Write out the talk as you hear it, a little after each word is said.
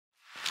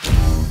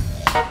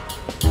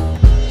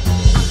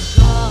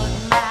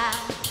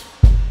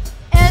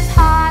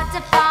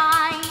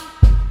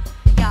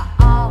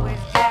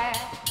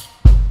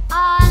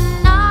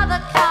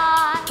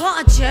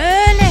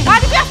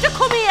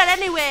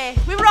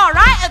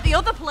the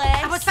other place.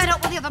 I was fed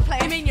up with the other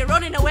place. You mean you're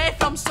running away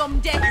from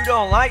some dick? You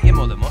don't like your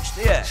mother much,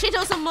 do you? She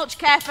doesn't much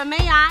care for me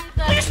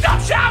either. Will you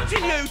stop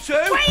shouting, you two?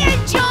 We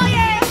enjoy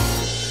it!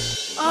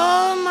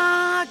 Oh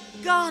my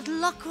God,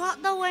 look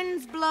what the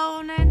wind's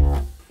blown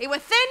in. He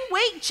was thin,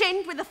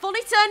 weak-chinned with a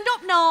funny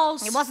turned-up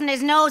nose. It wasn't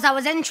his nose I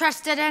was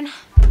interested in.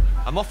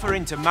 I'm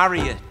offering to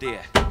marry you,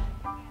 dear.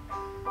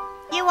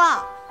 You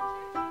are?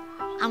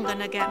 I'm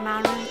gonna get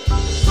married.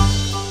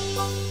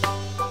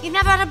 You've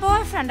never had a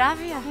boyfriend,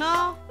 have you?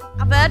 No,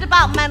 I've heard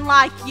about men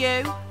like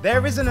you.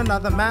 There isn't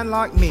another man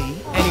like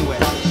me anywhere.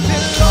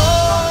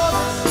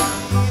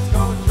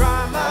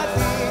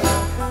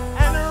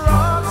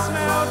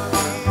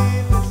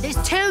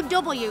 There's 2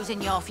 W's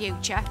in your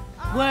future.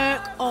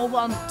 Work or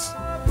want.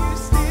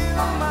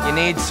 You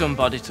need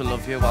somebody to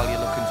love you while you're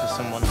looking for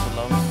someone to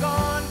love.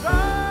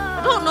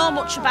 I don't know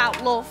much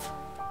about love.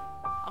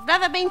 I've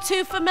never been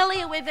too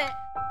familiar with it.